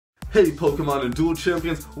Hey Pokemon and Duel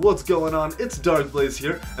Champions, what's going on? It's Darkblaze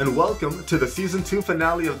here, and welcome to the Season 2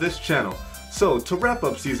 finale of this channel. So, to wrap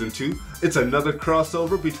up Season 2, it's another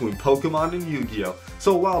crossover between Pokemon and Yu-Gi-Oh!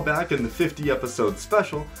 So a while back in the 50 episode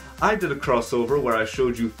special, I did a crossover where I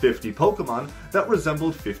showed you 50 Pokemon that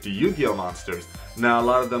resembled 50 Yu-Gi-Oh! Monsters. Now a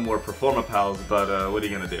lot of them were Performa Pals, but what are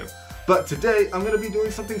you gonna do? But today, I'm gonna be doing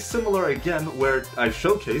something similar again where I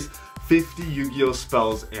showcase 50 Yu-Gi-Oh!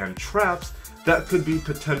 Spells and traps that could be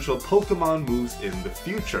potential Pokemon moves in the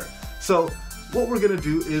future. So, what we're gonna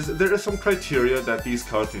do is, there is some criteria that these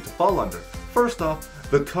cards need to fall under. First off,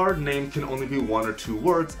 the card name can only be 1 or 2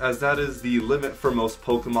 words, as that is the limit for most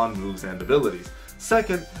Pokemon moves and abilities.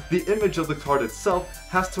 Second, the image of the card itself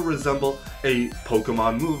has to resemble a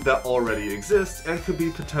Pokemon move that already exists and could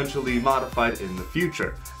be potentially modified in the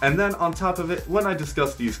future. And then on top of it, when I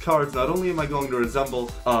discuss these cards, not only am I going to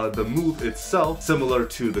resemble the move itself, similar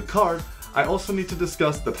to the card, I also need to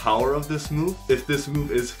discuss the power of this move, if this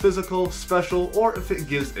move is physical, special, or if it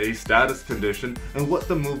gives a status condition, and what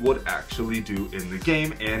the move would actually do in the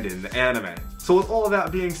game and in the anime. So with all of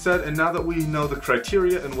that being said, and now that we know the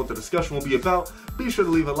criteria and what the discussion will be about, be sure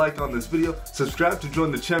to leave a like on this video, subscribe to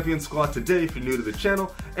join the Champion Squad today if you're new to the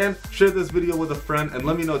channel, and share this video with a friend, and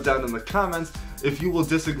let me know down in the comments if you will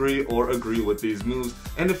disagree or agree with these moves,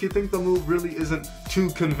 and if you think the move really isn't too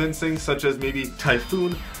convincing, such as maybe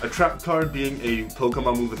Typhoon, a trap card being a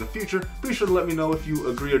Pokemon move in the future. Be sure to let me know if you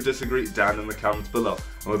agree or disagree down in the comments below.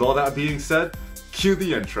 And with all that being said, cue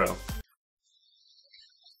the intro.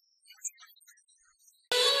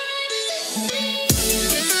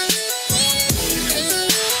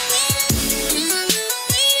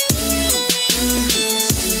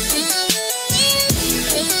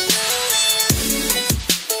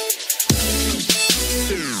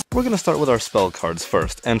 We're going to start with our spell cards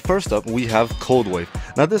first, and first up we have Cold Wave.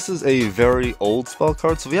 Now this is a very old spell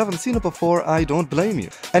card, so if you haven't seen it before, I don't blame you.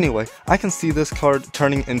 Anyway, I can see this card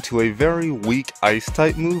turning into a very weak ice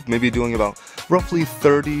type move, maybe doing about roughly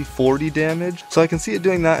 30-40 damage. So I can see it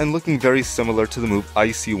doing that and looking very similar to the move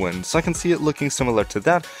Icy Wind. So I can see it looking similar to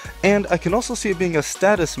that, and I can also see it being a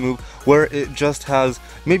status move where it just has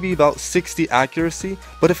maybe about 60 accuracy,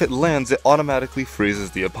 but if it lands, it automatically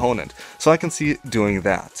freezes the opponent. So I can see it doing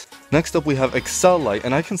that. Next up we have Excel Light,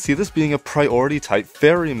 and I can see this being a priority type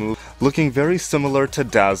fairy move looking very similar to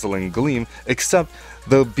Dazzling Gleam, except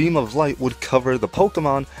the beam of light would cover the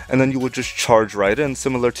Pokemon and then you would just charge right in,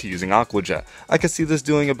 similar to using Aqua Jet. I could see this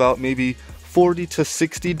doing about maybe 40 to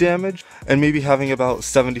 60 damage and maybe having about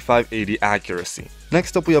 75-80 accuracy.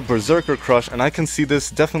 Next up we have Berserker Crush, and I can see this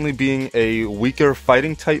definitely being a weaker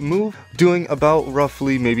fighting type move, doing about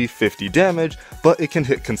roughly maybe 50 damage, but it can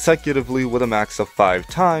hit consecutively with a max of 5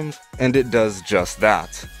 times, and it does just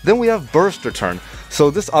that. Then we have Burst Return. So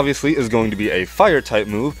this obviously is going to be a fire type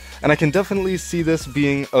move, and I can definitely see this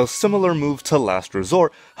being a similar move to Last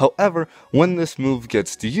Resort. However, when this move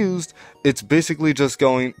gets used, it's basically just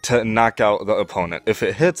going to knock out the opponent. If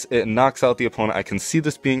it hits, it knocks out the opponent. I can see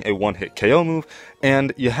this being a one-hit KO move,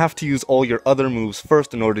 and you have to use all your other moves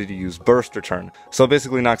first in order to use Burst Return. So it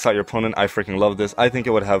basically knocks out your opponent. I freaking love this. I think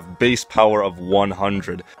it would have base power of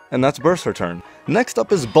 100, and that's Burst Return. Next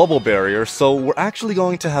up is Bubble Barrier, so we're actually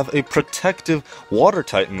going to have a protective water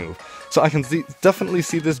type move. So I can definitely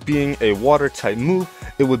see this being a water type move.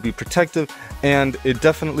 It would be protective, and it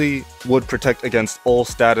definitely would protect against all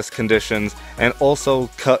status conditions, and also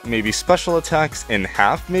cut maybe special attacks in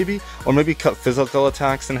half maybe, or maybe cut physical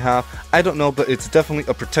attacks in half. I don't know, but it's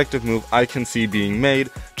definitely a protective move I can see being made.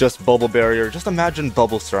 Just Bubble Barrier, just imagine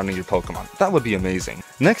bubbles surrounding your Pokemon. That would be amazing.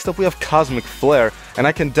 Next up we have Cosmic Flare, and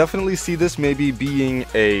I can definitely see this maybe being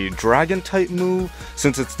a dragon type move,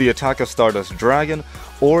 since it's the attack of Stardust Dragon,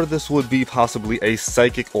 or this would be possibly a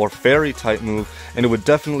psychic or fairy type move, and it would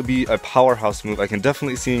definitely be a powerhouse move. I can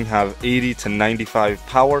definitely see him have 80 to 95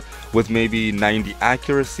 power with maybe 90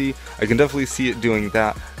 accuracy. I can definitely see it doing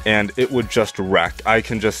that, and it would just wreck. I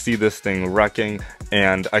can just see this thing wrecking,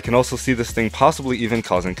 and I can also see this thing possibly even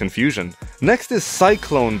causing confusion. Next is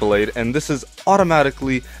Cyclone Blade, and this is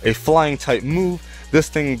automatically a flying type move. This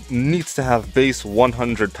thing needs to have base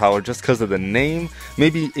 100 power just because of the name,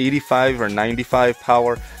 maybe 85 or 95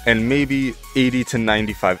 power, and maybe 80 to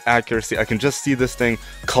 95 accuracy. I can just see this thing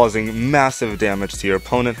causing massive damage to your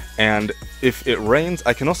opponent, and if it rains,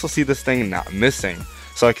 I can also see this thing not missing.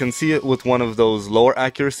 So I can see it with one of those lower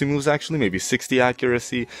accuracy moves actually, maybe 60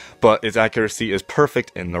 accuracy, but its accuracy is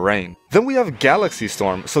perfect in the rain. Then we have Galaxy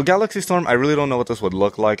Storm. So Galaxy Storm, I really don't know what this would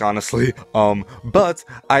look like, honestly, but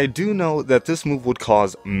I do know that this move would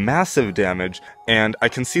cause massive damage, and I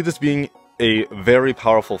can see this being a very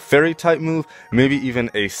powerful Fairy type move, maybe even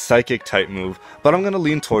a Psychic type move, but I'm going to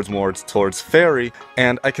lean more towards Fairy,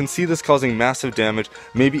 and I can see this causing massive damage,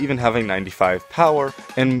 maybe even having 95 power,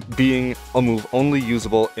 and being a move only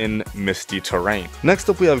usable in misty terrain. Next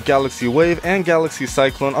up we have Galaxy Wave and Galaxy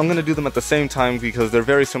Cyclone. I'm going to do them at the same time because they're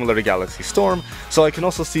very similar to Galaxy Storm, so I can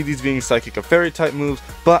also see these being Psychic or Fairy type moves,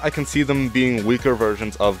 but I can see them being weaker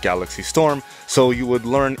versions of Galaxy Storm, so you would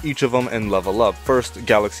learn each of them and level up. First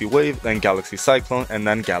Galaxy Wave, then Galaxy Cyclone, and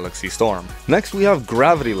then Galaxy Storm. Next we have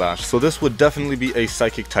Gravity Lash, so this would definitely be a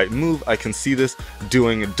Psychic type move. I can see this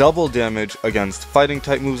doing double damage against fighting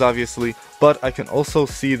type moves obviously, but I can also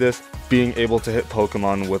see this being able to hit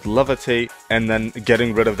Pokemon with Levitate and then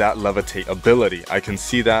getting rid of that Levitate ability. I can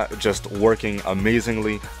see that just working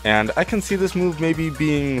amazingly, and I can see this move maybe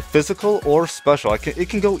being physical or special. It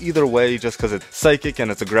can go either way just because it's Psychic and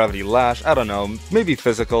it's a Gravity Lash. I don't know, maybe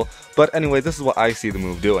physical, but anyway, this is what I see the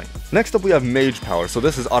move doing. Next up we have Mage Power, so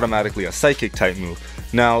this is automatically a Psychic type move.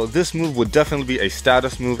 Now, this move would definitely be a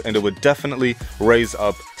status move, and it would definitely raise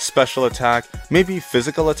up special attack, maybe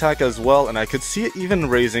physical attack as well, and I could see it even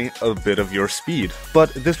raising a bit of your speed.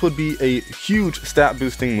 But this would be a huge stat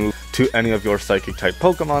boosting move to any of your Psychic type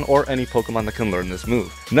Pokemon or any Pokemon that can learn this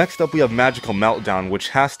move. Next up we have Magical Meltdown, which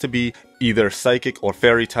has to be either Psychic or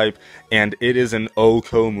Fairy type, and it is an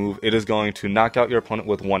OHKO move. It is going to knock out your opponent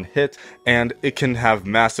with one hit, and it can have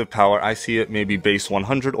massive power. I see it maybe base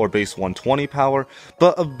 100 or base 120 power,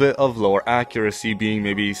 but a bit of lower accuracy, being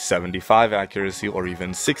maybe 75 accuracy or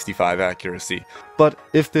even 65 accuracy. But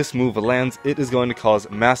if this move lands, it is going to cause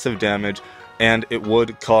massive damage, and it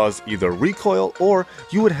would cause either recoil or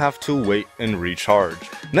you would have to wait and recharge.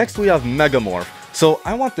 Next we have Megamorph. So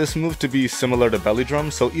I want this move to be similar to Belly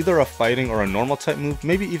Drum, so either a fighting or a normal type move,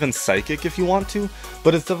 maybe even Psychic if you want to,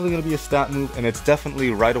 but it's definitely going to be a stat move, and it's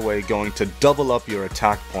definitely right away going to double up your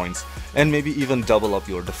attack points and maybe even double up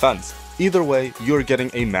your defense. Either way, you're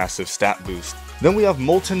getting a massive stat boost. Then we have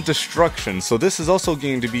Molten Destruction, so this is also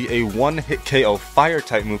going to be a one-hit KO fire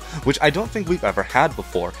type move, which I don't think we've ever had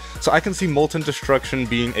before. So I can see Molten Destruction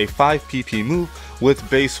being a 5 PP move with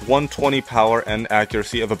base 120 power and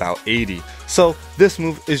accuracy of about 80. So this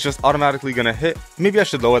move is just automatically going to hit. Maybe I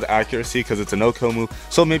should lower the accuracy because it's an OHKO move,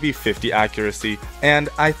 so maybe 50 accuracy, and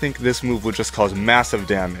I think this move would just cause massive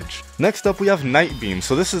damage. Next up we have Night Beam,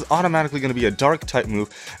 so this is automatically going to be a dark type move,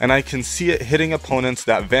 and I can see it hitting opponents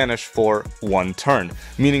that vanish for one turn,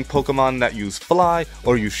 meaning Pokemon that use Fly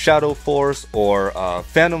or use Shadow Force or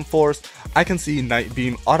Phantom Force. I can see Night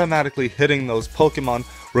Beam automatically hitting those Pokemon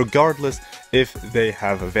regardless if they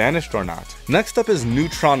have vanished or not. Next up is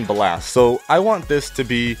Neutron Blast, so I want this to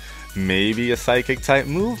be maybe a Psychic type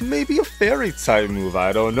move, maybe a Fairy type move,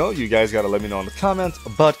 I don't know, you guys gotta let me know in the comments,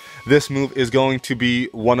 but this move is going to be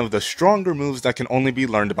one of the stronger moves that can only be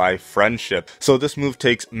learned by Friendship. So this move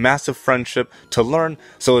takes massive Friendship to learn,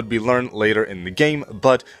 so it'd be learned later in the game,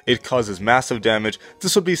 but it causes massive damage.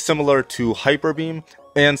 This would be similar to Hyper Beam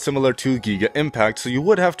and similar to Giga Impact, so you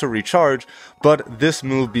would have to recharge, but this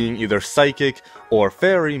move being either Psychic or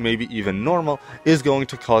Fairy, maybe even normal, is going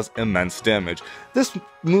to cause immense damage. This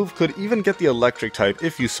move could even get the Electric type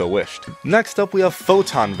if you so wished. Next up we have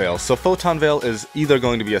Photon Veil. So Photon Veil is either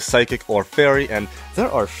going to be a Psychic or Fairy, and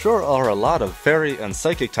there sure are a lot of Fairy and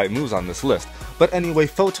Psychic type moves on this list. But anyway,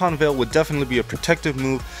 Photon Veil would definitely be a protective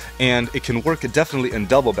move, and it can work definitely in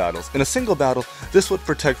double battles. In a single battle, this would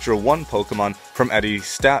protect your one Pokemon from any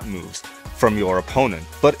stat moves from your opponent,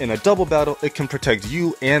 but in a double battle it can protect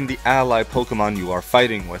you and the ally Pokemon you are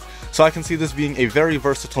fighting with. So I can see this being a very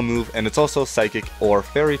versatile move, and it's also Psychic or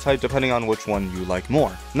Fairy type depending on which one you like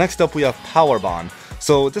more. Next up we have Power Bond.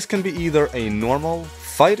 So this can be either a normal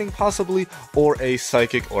fighting possibly, or a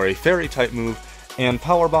Psychic or a Fairy type move. And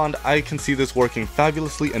Power Bond, I can see this working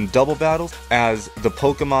fabulously in double battles, as the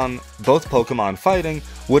Pokemon, both Pokemon fighting,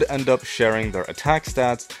 would end up sharing their attack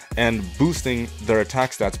stats and boosting their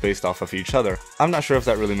attack stats based off of each other. I'm not sure if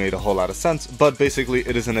that really made a whole lot of sense, but basically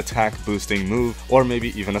it is an attack boosting move, or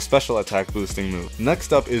maybe even a special attack boosting move.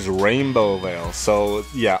 Next up is Rainbow Veil. So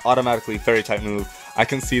yeah, automatically Fairy type move. I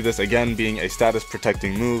can see this again being a status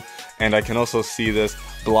protecting move, and I can also see this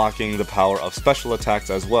blocking the power of special attacks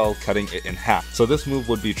as well, cutting it in half. So this move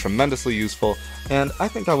would be tremendously useful, and I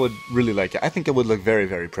think I would really like it. I think it would look very,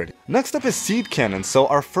 very pretty. Next up is Seed Cannon, so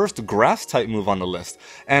our first grass type move on the list.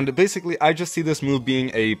 And basically I just see this move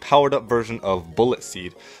being a powered up version of Bullet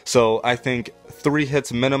Seed. So I think 3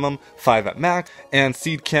 hits minimum, 5 at max, and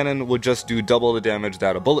Seed Cannon would just do double the damage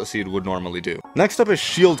that a Bullet Seed would normally do. Next up is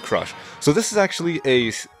Shield Crush. So this is actually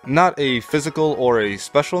not a physical or a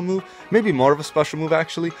special move, maybe more of a special move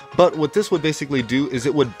actually, but what this would basically do is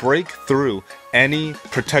it would break through any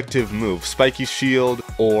protective move, spiky shield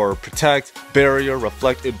or protect, barrier,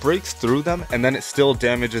 reflect. It breaks through them and then it still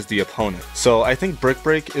damages the opponent. So I think Brick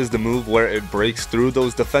Break is the move where it breaks through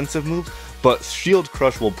those defensive moves, but Shield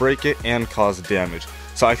Crush will break it and cause damage.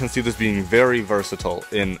 So I can see this being very versatile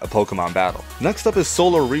in a Pokemon battle. Next up is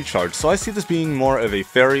Solar Recharge. So I see this being more of a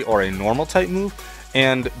fairy or a normal type move,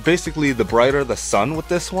 and basically the brighter the sun with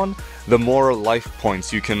this one, the more life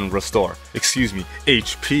points you can restore. Excuse me,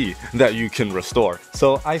 HP that you can restore.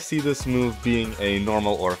 So I see this move being a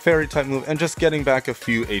normal or fairy type move and just getting back a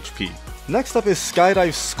few HP. Next up is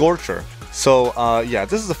Skydive Scorcher. So yeah,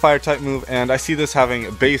 this is a fire type move and I see this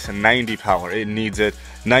having base 90 power. It needs it.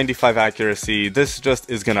 95 accuracy. This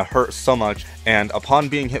just is gonna hurt so much, and upon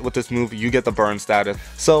being hit with this move you get the burn status.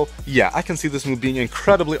 So yeah, I can see this move being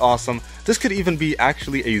incredibly awesome. This could even be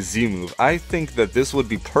actually a Z move. I think that this would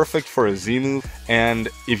be perfect for a Z move, and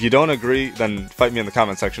if you don't agree then fight me in the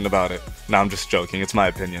comment section about it. No, I'm just joking, it's my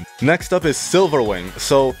opinion. Next up is Silver Wing.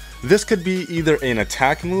 So this could be either an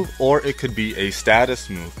attack move or it could be a status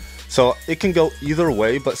move. So it can go either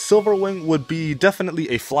way, but Silver Wing would be definitely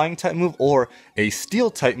a flying type move or a steel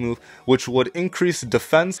type move, which would increase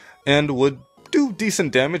defense and would do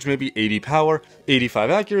decent damage, maybe 80 power, 85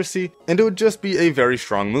 accuracy, and it would just be a very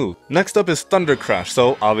strong move. Next up is Thunder Crash.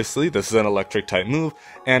 So obviously this is an electric type move,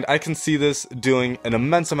 and I can see this doing an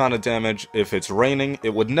immense amount of damage if it's raining.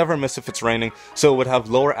 It would never miss if it's raining, so it would have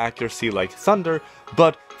lower accuracy like Thunder,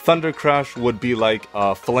 but Thunder Crash would be like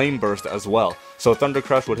a Flame Burst as well. So Thunder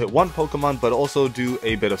Crash would hit one Pokemon but also do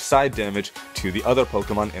a bit of side damage to the other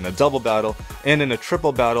Pokemon in a double battle, and in a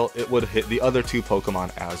triple battle it would hit the other two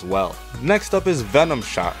Pokemon as well. Next up is Venom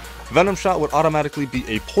Shot. Venom Shot would automatically be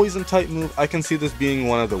a poison type move. I can see this being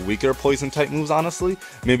one of the weaker poison type moves honestly,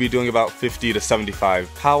 maybe doing about 50 to 75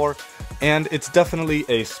 power, and it's definitely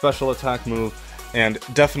a special attack move, and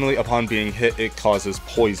definitely upon being hit it causes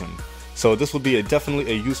poison. So this would be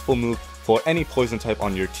definitely a useful move for any poison type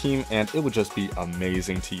on your team, and it would just be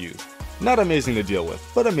amazing to use. Not amazing to deal with,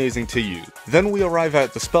 but amazing to use. Then we arrive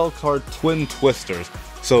at the spell card Twin Twisters.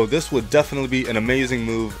 So this would definitely be an amazing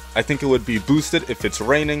move. I think it would be boosted if it's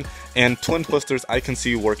raining, and Twin Twisters I can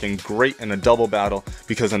see working great in a double battle,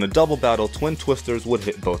 because in a double battle Twin Twisters would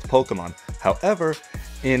hit both Pokemon. However,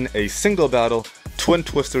 in a single battle, Twin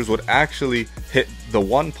Twisters would actually hit the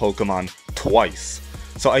one Pokemon twice.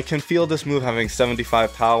 So I can feel this move having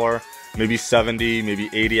 75 power, maybe 70, maybe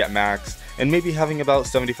 80 at max, and maybe having about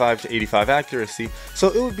 75 to 85 accuracy, so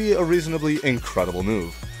it would be a reasonably incredible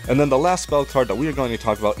move. And then the last spell card that we are going to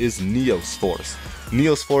talk about is Neos Force.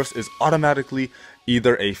 Neos Force is automatically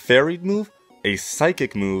either a fairy move, a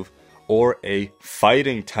psychic move, or a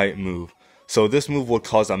fighting type move. So this move will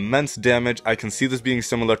cause immense damage. I can see this being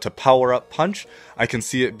similar to Power Up Punch. I can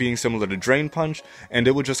see it being similar to Drain Punch, and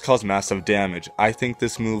it would just cause massive damage. I think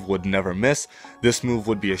this move would never miss. This move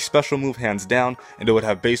would be a special move hands down, and it would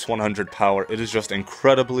have base 100 power. It is just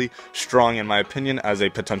incredibly strong in my opinion as a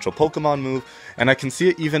potential Pokemon move, and I can see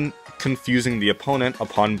it even confusing the opponent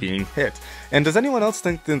upon being hit. And does anyone else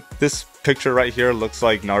think that this picture right here looks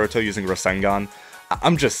like Naruto using Rasengan?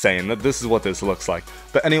 I'm just saying that this is what this looks like.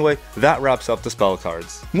 But anyway, that wraps up the spell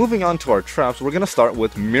cards. Moving on to our traps, we're going to start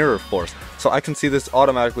with Mirror Force. So I can see this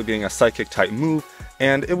automatically being a psychic type move,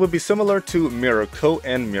 and it would be similar to Mirror Coat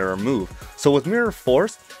and Mirror Move. So with Mirror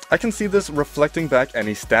Force, I can see this reflecting back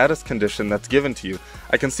any status condition that's given to you.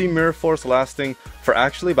 I can see Mirror Force lasting for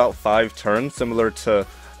actually about 5 turns, similar to,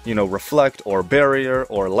 Reflect or Barrier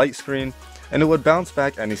or Light Screen, and it would bounce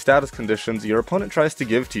back any status conditions your opponent tries to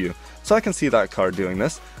give to you. So I can see that card doing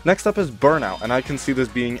this. Next up is Burnout, and I can see this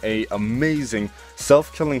being a amazing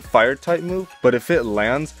self-killing fire type move, but if it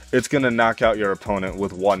lands, it's gonna knock out your opponent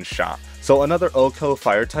with one shot. So another OHKO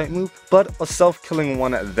fire type move, but a self-killing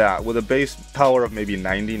one at that, with a base power of maybe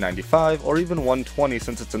 90, 95, or even 120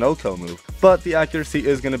 since it's an OHKO move. But the accuracy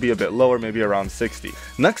is going to be a bit lower, maybe around 60.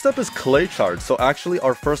 Next up is Clay Charge, so actually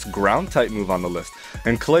our first ground type move on the list.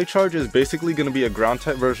 And Clay Charge is basically going to be a ground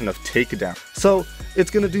type version of Takedown. So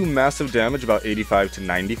it's going to do massive damage, about 85 to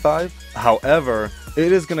 95. However,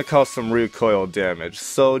 it is going to cause some recoil damage,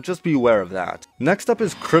 so just beware of that. Next up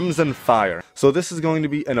is Crimson Fire. So this is going to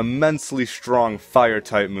be an immensely strong fire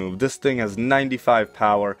type move. This thing has 95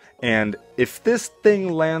 power, and if this thing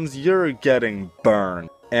lands, you're getting burned.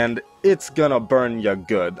 And it's gonna burn ya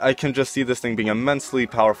good. I can just see this thing being immensely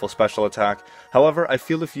powerful special attack. However, I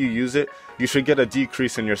feel if you use it, you should get a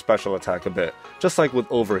decrease in your special attack a bit, just like with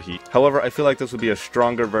Overheat. However, I feel like this would be a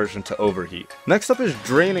stronger version to Overheat. Next up is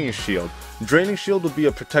Draining Shield. Draining Shield would be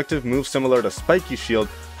a protective move similar to Spiky Shield.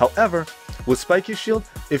 However, with Spiky Shield,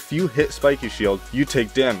 if you hit Spiky Shield, you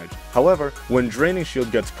take damage. However, when Draining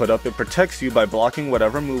Shield gets put up, it protects you by blocking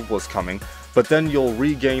whatever move was coming, but then you'll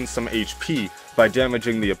regain some HP by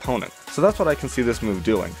damaging the opponent. So that's what I can see this move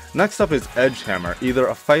doing. Next up is Edge Hammer, either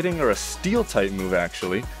a fighting or a steel type move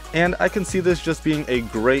actually, and I can see this just being a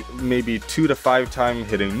great maybe 2 to 5 time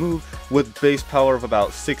hitting move with base power of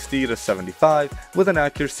about 60 to 75 with an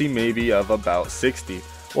accuracy maybe of about 60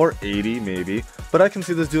 or 80 maybe, but I can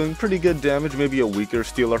see this doing pretty good damage, maybe a weaker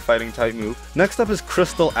steel or fighting type move. Next up is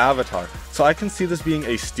Crystal Avatar, so I can see this being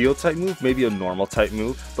a steel type move, maybe a normal type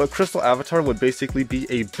move, but Crystal Avatar would basically be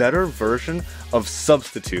a better version of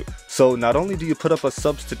Substitute. So not only do you put up a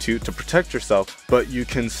substitute to protect yourself, but you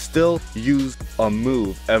can still use a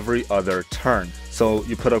move every other turn. So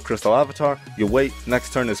you put up Crystal Avatar, you wait,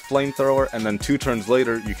 next turn is Flamethrower, and then 2 turns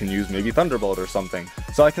later you can use maybe Thunderbolt or something.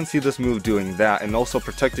 So I can see this move doing that and also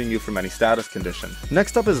protecting you from any status condition.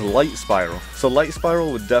 Next up is Light Spiral. So Light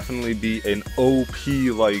Spiral would definitely be an OP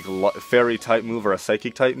like fairy type move or a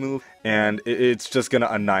psychic type move, and it's just gonna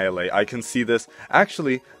annihilate. I can see this,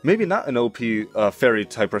 actually, maybe not an OP fairy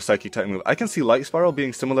type or psychic type move. I can see Light Spiral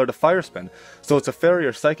being similar to Fire Spin. So it's a fairy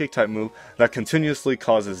or psychic type move that continuously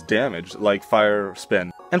causes damage, like Fire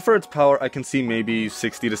Spin. And for its power, I can see maybe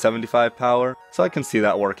 60 to 75 power, so I can see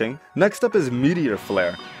that working. Next up is Meteor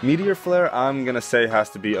Flare. Meteor Flare, I'm gonna say has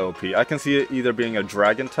to be OP. I can see it either being a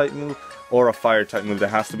dragon type move or a fire type move that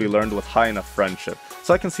has to be learned with high enough friendship.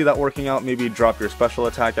 So I can see that working out, maybe drop your special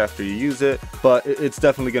attack after you use it, but it's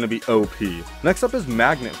definitely going to be OP. Next up is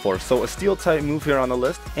Magnet Force, so a steel type move here on the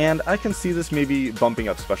list, and I can see this maybe bumping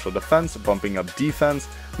up special defense, bumping up defense,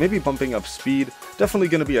 maybe bumping up speed. Definitely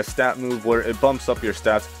going to be a stat move where it bumps up your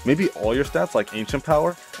stats, maybe all your stats like Ancient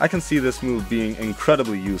Power. I can see this move being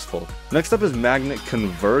incredibly useful. Next up is Magnet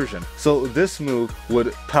Conversion. So this move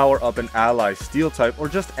would power up an ally steel type or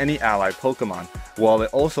just any ally Pokemon, while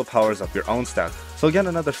it also powers up your own stats. So again,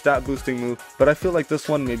 another stat boosting move, but I feel like this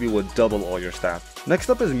one maybe would double all your stats.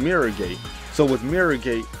 Next up is Mirror Gate. So with Mirror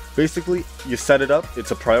Gate, basically you set it up,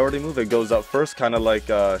 it's a priority move, it goes up first, kind of like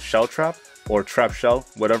Shell Trap or Trap Shell,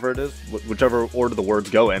 whatever it is, whichever order the words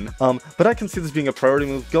go in. But I can see this being a priority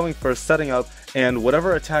move, going first, setting up, and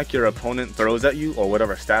whatever attack your opponent throws at you, or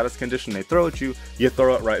whatever status condition they throw at you, you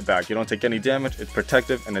throw it right back. You don't take any damage, it's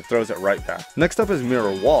protective, and it throws it right back. Next up is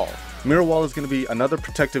Mirror Wall. Mirror Wall is going to be another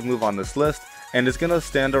protective move on this list, and it's going to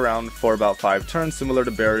stand around for about 5 turns, similar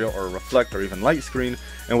to Burial or Reflect or even Light Screen.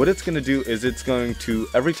 And what it's going to do is it's going to,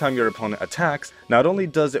 every time your opponent attacks, not only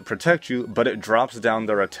does it protect you, but it drops down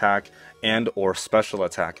their attack and or special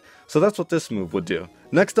attack. So that's what this move would do.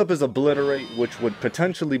 Next up is Obliterate, which would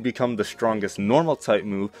potentially become the strongest normal type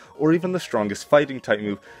move, or even the strongest fighting type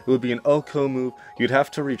move. It would be an OHKO move, you'd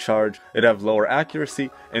have to recharge, it'd have lower accuracy,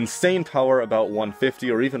 insane power about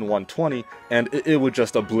 150 or even 120, and it would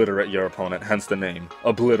just obliterate your opponent, hence the name,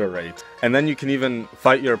 Obliterate. And then you can even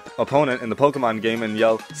fight your opponent in the Pokemon game and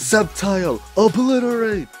yell, Sceptile,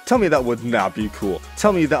 Obliterate! Tell me that would not be cool.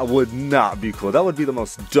 Tell me that would not be cool. That would be the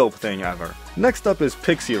most dope thing ever. Next up is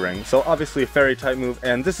Pixie Ring, so obviously a fairy type move,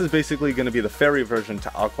 and this is basically going to be the fairy version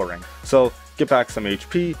to Aqua Ring. So get back some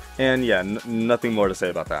HP, and yeah, nothing more to say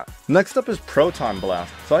about that. Next up is Proton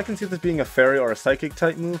Blast, so I can see this being a fairy or a psychic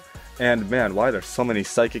type move, and man, why there's so many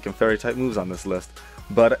psychic and fairy type moves on this list.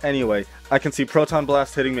 But anyway, I can see Proton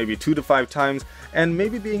Blast hitting maybe 2 to 5 times, and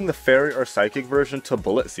maybe being the fairy or psychic version to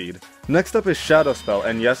Bullet Seed. Next up is Shadow Spell,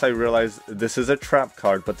 and yes, I realize this is a trap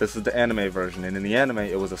card, but this is the anime version, and in the anime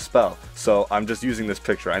it was a spell, so I'm just using this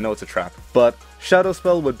picture. I know it's a trap. But Shadow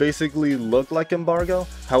Spell would basically look like Embargo,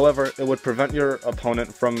 however, it would prevent your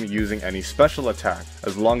opponent from using any special attack,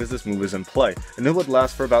 as long as this move is in play, and it would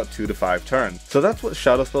last for about 2 to 5 turns. So that's what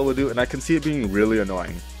Shadow Spell would do, and I can see it being really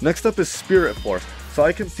annoying. Next up is Spirit Force. So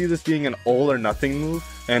I can see this being an all or nothing move,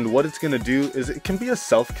 and what it's going to do is it can be a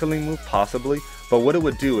self-killing move possibly, but what it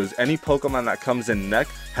would do is any Pokemon that comes in neck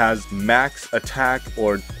has max attack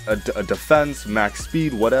or a defense, max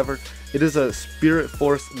speed, whatever. It is a Spirit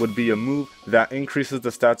Force would be a move that increases the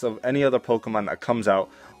stats of any other Pokemon that comes out,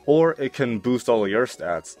 or it can boost all of your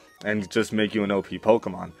stats and just make you an OP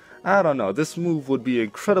Pokemon. I don't know, this move would be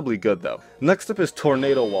incredibly good though. Next up is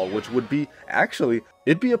Tornado Wall, which would be, actually,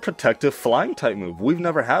 it'd be a protective flying type move. We've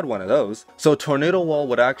never had one of those. So Tornado Wall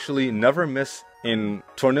would actually never miss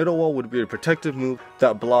Tornado Wall would be a protective move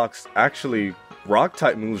that blocks, actually, rock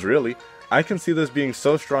type moves really, I can see this being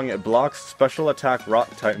so strong it blocks special attack rock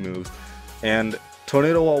type moves, and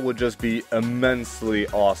Tornado Wall would just be immensely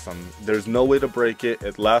awesome. There's no way to break it,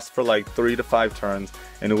 it lasts for like 3 to 5 turns,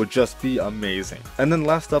 and it would just be amazing. And then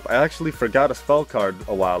last up, I actually forgot a spell card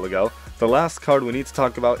a while ago. The last card we need to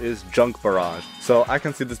talk about is Junk Barrage. So I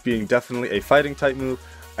can see this being definitely a fighting type move,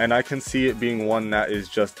 and I can see it being one that is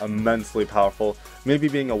just immensely powerful, maybe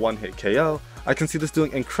being a one-hit KO. I can see this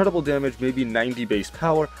doing incredible damage, maybe 90 base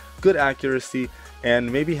power, good accuracy, and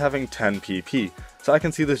maybe having 10 PP. So I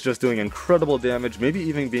can see this just doing incredible damage, maybe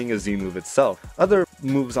even being a Z move itself. Other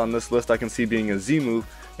moves on this list I can see being a Z move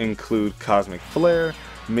include Cosmic Flare,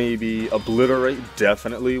 maybe Obliterate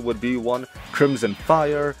definitely would be one, Crimson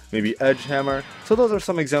Fire, maybe Edge Hammer. So those are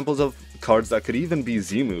some examples of cards that could even be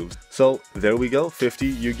Z moves. So there we go, 50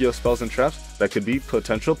 Yu-Gi-Oh spells and traps that could be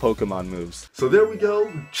potential Pokemon moves. So there we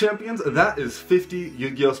go, champions, that is 50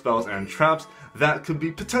 Yu-Gi-Oh spells and traps that could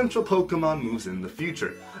be potential Pokemon moves in the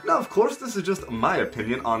future. Now of course this is just my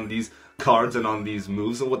opinion on these cards and on these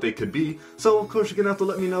moves and what they could be, so of course you're gonna have to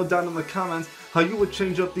let me know down in the comments how you would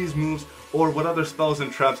change up these moves or what other spells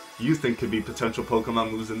and traps you think could be potential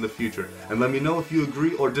Pokemon moves in the future, and let me know if you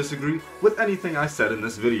agree or disagree with anything I said in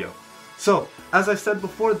this video. So, as I said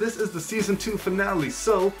before, this is the Season 2 finale,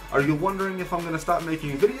 so are you wondering if I'm gonna stop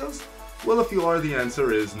making videos? Well, if you are, the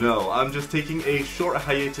answer is no. I'm just taking a short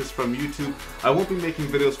hiatus from YouTube. I won't be making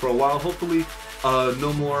videos for a while, hopefully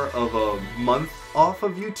no more of a month off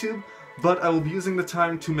of YouTube, but I will be using the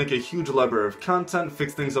time to make a huge library of content,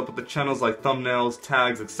 fix things up with the channels like thumbnails,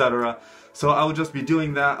 tags, etc. So I will just be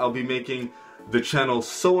doing that. I'll be making the channel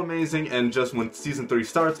so amazing, and just when Season 3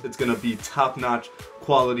 starts, it's gonna be top-notch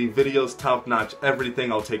quality videos, top-notch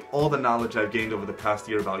everything. I'll take all the knowledge I've gained over the past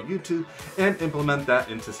year about YouTube and implement that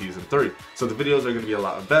into Season 3. So the videos are gonna be a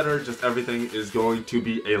lot better, just everything is going to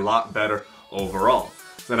be a lot better overall.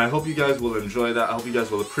 And I hope you guys will enjoy that, I hope you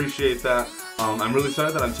guys will appreciate that. I'm really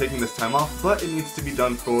sorry that I'm taking this time off, but it needs to be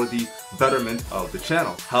done for the betterment of the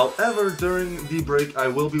channel. However, during the break, I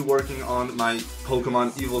will be working on my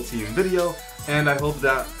Pokemon Evil Team video, and I hope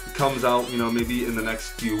that comes out, you know, maybe in the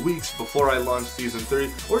next few weeks before I launch Season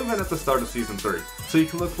 3, or even at the start of Season 3. So you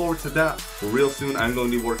can look forward to that real soon. I'm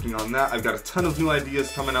going to be working on that. I've got a ton of new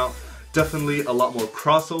ideas coming out. Definitely a lot more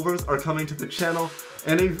crossovers are coming to the channel,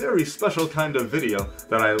 and a very special kind of video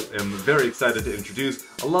that I am very excited to introduce.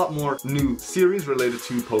 A lot more new series related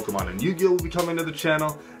to Pokemon and Yu-Gi-Oh will be coming to the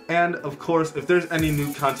channel. And of course, if there's any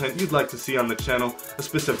new content you'd like to see on the channel, a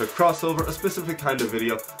specific crossover, a specific kind of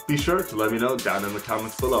video, be sure to let me know down in the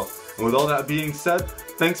comments below. And with all that being said,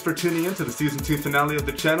 thanks for tuning in to the Season 2 finale of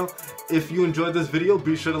the channel. If you enjoyed this video,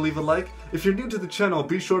 be sure to leave a like. If you're new to the channel,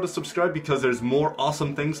 be sure to subscribe because there's more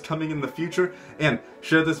awesome things coming in the future. And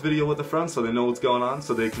share this video with a friend so they know what's going on,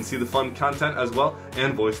 so they can see the fun content as well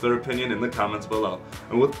and voice their opinion in the comments below.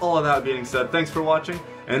 And with all of that being said, thanks for watching,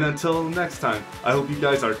 and until next time, I hope you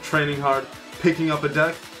guys are training hard, picking up a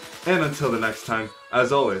deck, and until the next time,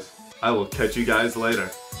 as always, I will catch you guys later.